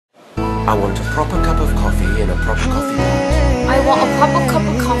I want a proper cup of coffee in a proper coffee pot. I want a proper cup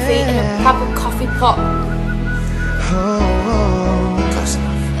of coffee in a proper coffee pot. Close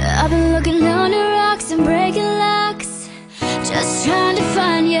enough. I've been looking under rocks and breaking locks, just trying to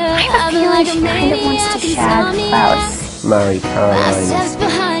find you. I have a feeling she kind of wants to shag Klaus. Marry Five steps Caroline.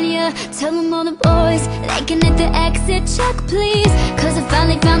 behind you, tell them all the boys they can hit the exit check, please. Cause I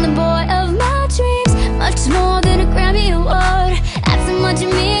finally found the boy of my dreams, much more than a Grammy award. That's how much you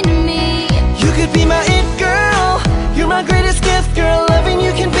mean to me. You could be my it girl, you're my greatest gift, girl. Loving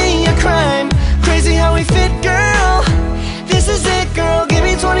you can be a crime. Crazy how we fit, girl. This is it, girl. Give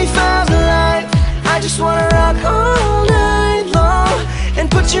me 25 to life. I just wanna rock all night long and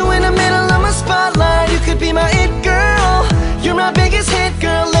put you in the middle of my spotlight. You could be my it girl, you're my biggest hit,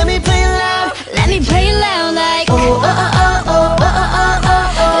 girl. Let me play it loud. Let me play it loud like oh oh oh oh oh oh oh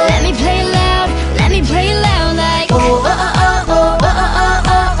oh oh. Let me play it loud. Let me play it loud like oh oh oh oh oh oh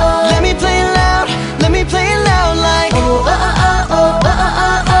oh oh. Let me play it loud. Let me play it loud like oh oh oh oh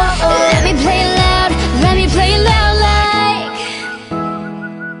oh oh oh. Let me play it loud. Let me play it loud like.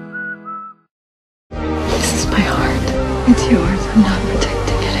 This is my heart. It's yours. I'm not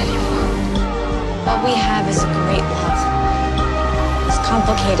protecting it anymore. What we have is a great love. It's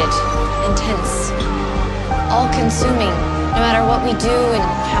complicated, intense, all-consuming. No matter what we do and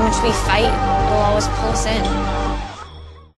how much we fight, it'll always pull us in.